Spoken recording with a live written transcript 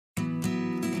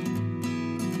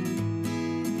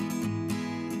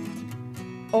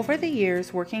Over the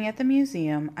years working at the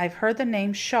museum, I've heard the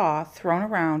name Shaw thrown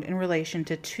around in relation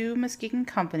to two Muskegon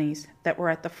companies that were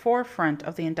at the forefront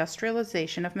of the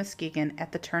industrialization of Muskegon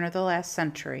at the turn of the last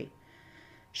century: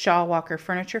 Shaw Walker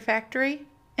Furniture Factory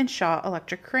and Shaw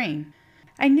Electric Crane.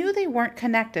 I knew they weren't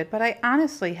connected, but I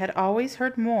honestly had always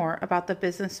heard more about the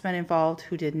businessmen involved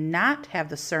who did not have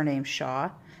the surname Shaw: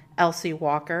 L.C.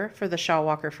 Walker for the Shaw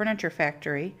Walker Furniture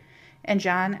Factory and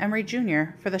John Emery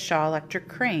Jr. for the Shaw Electric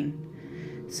Crane.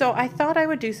 So I thought I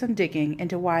would do some digging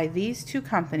into why these two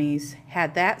companies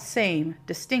had that same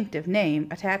distinctive name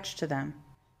attached to them.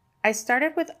 I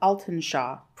started with Alton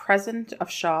Shaw, president of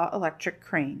Shaw Electric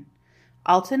Crane.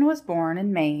 Alton was born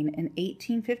in Maine in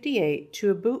 1858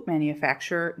 to a boot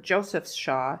manufacturer, Joseph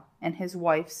Shaw, and his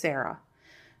wife, Sarah.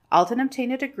 Alton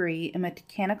obtained a degree in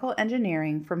mechanical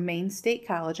engineering from Maine State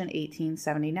College in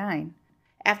 1879.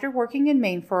 After working in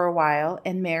Maine for a while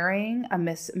and marrying a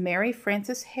Miss Mary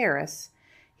Frances Harris,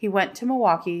 he went to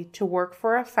Milwaukee to work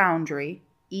for a foundry,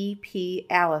 E.P.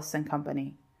 Alice and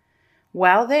Company.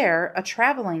 While there, a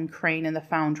traveling crane in the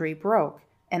foundry broke,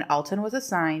 and Alton was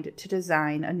assigned to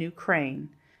design a new crane.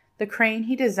 The crane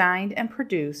he designed and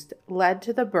produced led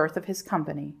to the birth of his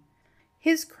company.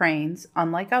 His cranes,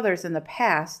 unlike others in the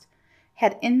past,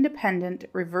 had independent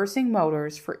reversing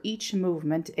motors for each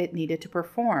movement it needed to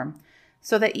perform,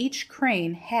 so that each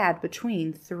crane had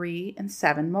between 3 and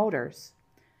 7 motors.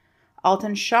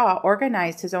 Alton Shaw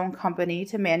organized his own company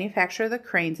to manufacture the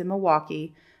cranes in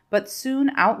Milwaukee, but soon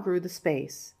outgrew the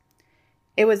space.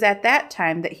 It was at that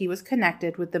time that he was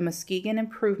connected with the Muskegon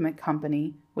Improvement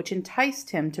Company, which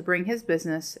enticed him to bring his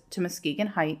business to Muskegon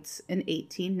Heights in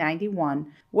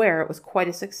 1891, where it was quite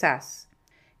a success.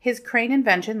 His crane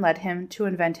invention led him to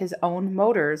invent his own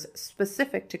motors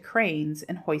specific to cranes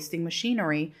and hoisting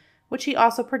machinery, which he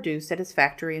also produced at his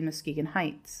factory in Muskegon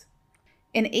Heights.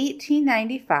 In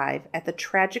 1895, at the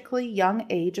tragically young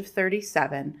age of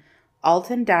 37,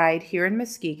 Alton died here in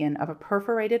Muskegon of a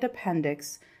perforated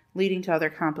appendix leading to other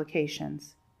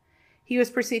complications. He was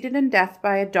preceded in death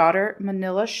by a daughter,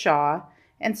 Manila Shaw,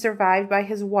 and survived by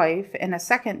his wife and a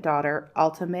second daughter,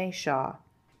 Alta May Shaw.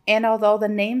 And although the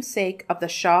namesake of the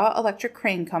Shaw Electric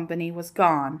Crane Company was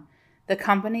gone, the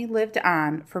company lived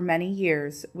on for many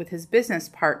years with his business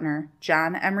partner,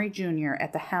 John Emery Jr.,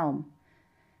 at the helm.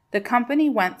 The company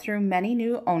went through many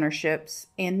new ownerships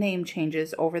and name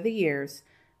changes over the years,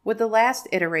 with the last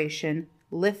iteration,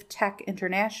 Lift Tech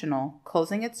International,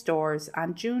 closing its doors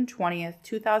on June 20,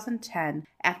 2010,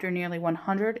 after nearly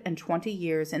 120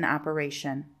 years in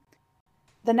operation.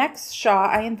 The next Shaw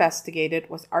I investigated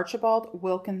was Archibald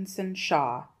Wilkinson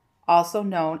Shaw, also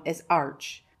known as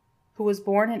Arch, who was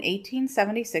born in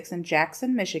 1876 in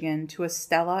Jackson, Michigan, to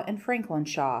Estella and Franklin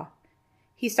Shaw.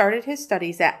 He started his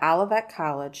studies at Olivet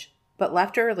College, but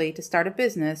left early to start a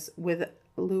business with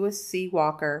Lewis C.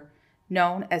 Walker,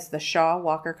 known as the Shaw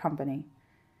Walker Company.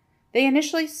 They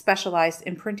initially specialized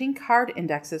in printing card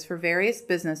indexes for various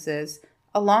businesses,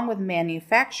 along with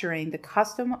manufacturing the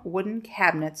custom wooden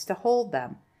cabinets to hold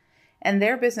them, and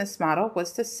their business model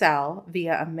was to sell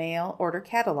via a mail order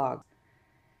catalog.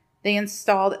 They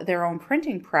installed their own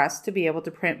printing press to be able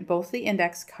to print both the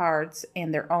index cards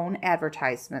and their own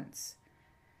advertisements.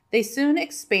 They soon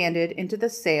expanded into the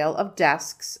sale of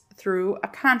desks through a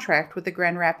contract with the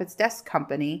Grand Rapids Desk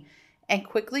Company and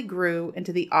quickly grew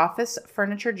into the office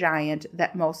furniture giant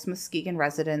that most Muskegon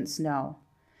residents know.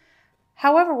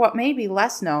 However, what may be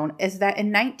less known is that in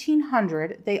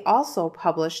 1900 they also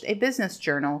published a business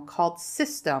journal called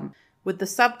System with the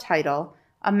subtitle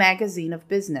A Magazine of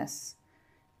Business.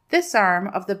 This arm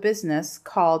of the business,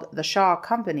 called the Shaw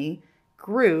Company,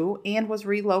 grew and was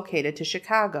relocated to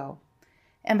Chicago.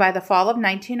 And by the fall of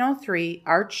 1903,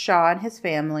 Arch Shaw and his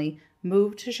family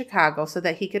moved to Chicago so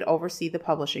that he could oversee the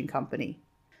publishing company.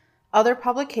 Other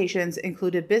publications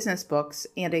included business books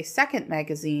and a second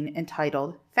magazine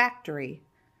entitled Factory.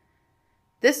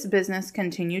 This business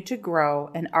continued to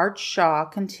grow, and Arch Shaw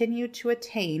continued to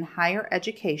attain higher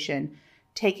education,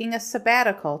 taking a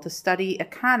sabbatical to study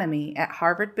economy at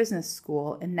Harvard Business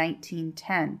School in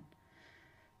 1910.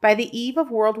 By the eve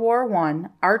of World War I,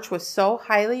 Arch was so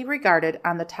highly regarded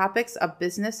on the topics of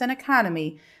business and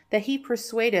economy that he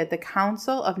persuaded the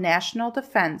Council of National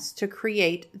Defense to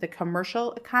create the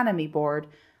Commercial Economy Board,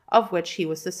 of which he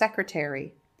was the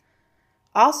secretary.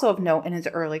 Also of note in his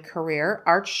early career,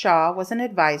 Arch Shaw was an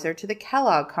advisor to the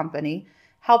Kellogg Company,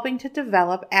 helping to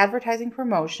develop advertising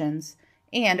promotions,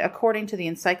 and according to the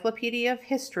Encyclopedia of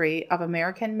History of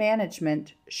American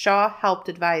Management, Shaw helped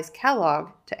advise Kellogg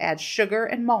to add sugar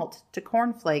and malt to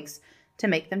cornflakes to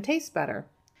make them taste better.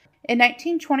 In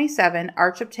 1927,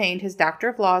 Arch obtained his Doctor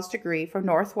of Laws degree from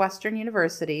Northwestern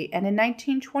University and in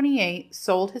 1928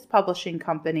 sold his publishing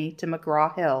company to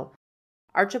McGraw-Hill.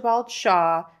 Archibald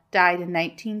Shaw died in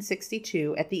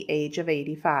 1962 at the age of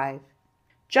 85.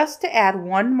 Just to add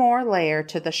one more layer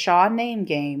to the Shaw name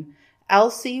game,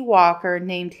 L.C. Walker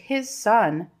named his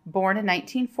son, born in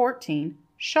 1914,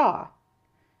 Shaw.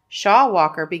 Shaw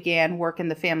Walker began work in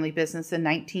the family business in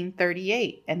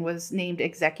 1938 and was named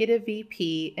Executive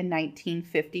VP in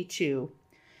 1952.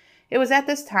 It was at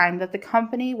this time that the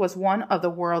company was one of the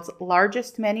world's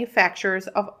largest manufacturers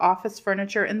of office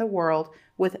furniture in the world,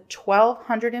 with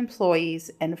 1,200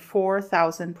 employees and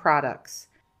 4,000 products.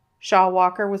 Shaw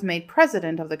Walker was made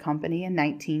president of the company in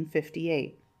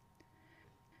 1958.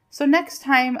 So next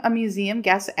time a museum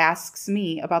guest asks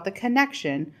me about the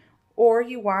connection, or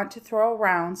you want to throw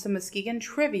around some Muskegon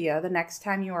trivia the next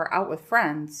time you are out with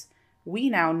friends, we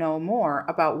now know more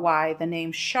about why the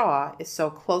name Shaw is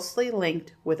so closely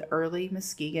linked with early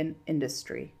Muskegon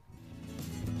industry.